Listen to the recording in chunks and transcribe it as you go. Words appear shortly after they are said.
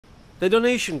The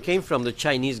donation came from the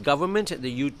Chinese government,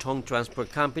 the Yutong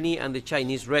Transport Company, and the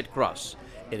Chinese Red Cross.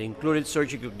 It included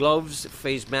surgical gloves,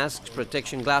 face masks,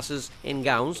 protection glasses, and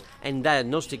gowns, and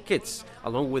diagnostic kits,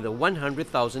 along with a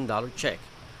 $100,000 check.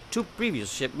 2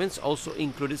 previous shipments also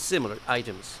included similar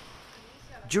items.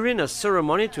 During a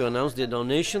ceremony to announce the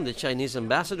donation, the Chinese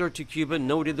ambassador to Cuba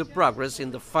noted the progress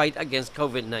in the fight against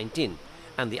COVID-19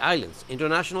 and the island's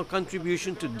international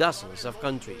contribution to dozens of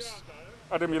countries.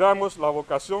 We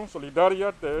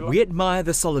admire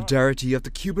the solidarity of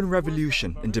the Cuban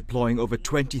Revolution in deploying over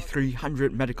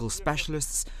 2,300 medical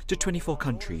specialists to 24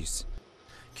 countries.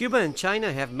 Cuba and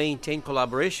China have maintained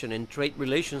collaboration and trade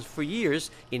relations for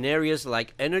years in areas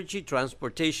like energy,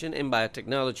 transportation, and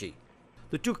biotechnology.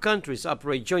 The 2 countries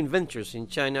operate joint ventures in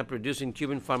China producing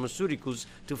Cuban pharmaceuticals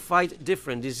to fight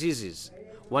different diseases.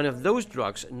 One of those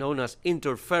drugs, known as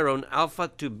interferon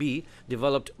alpha-2b,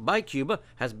 developed by Cuba,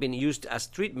 has been used as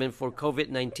treatment for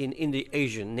COVID-19 in the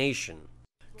Asian nation.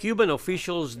 Cuban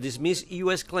officials dismiss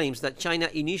U.S. claims that China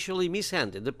initially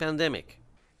mishandled the pandemic.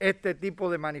 This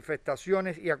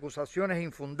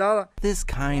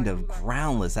kind of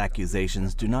groundless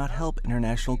accusations do not help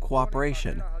international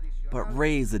cooperation, but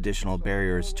raise additional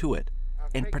barriers to it,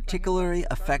 and particularly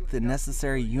affect the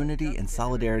necessary unity and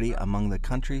solidarity among the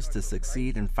countries to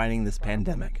succeed in fighting this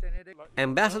pandemic.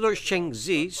 Ambassador Cheng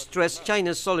Zi stressed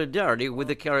China's solidarity with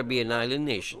the Caribbean island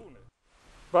nation.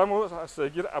 We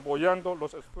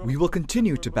will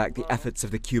continue to back the efforts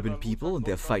of the Cuban people in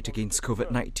their fight against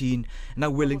COVID-19 and are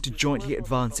willing to jointly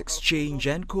advance exchange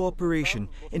and cooperation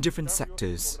in different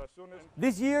sectors.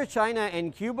 This year, China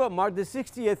and Cuba mark the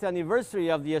 60th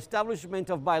anniversary of the establishment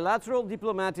of bilateral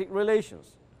diplomatic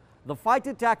relations. The fight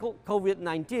to tackle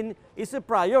COVID-19 is a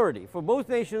priority for both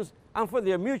nations and for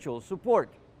their mutual support.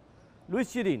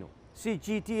 Luis Chirino,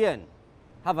 CGTN,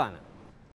 Havana.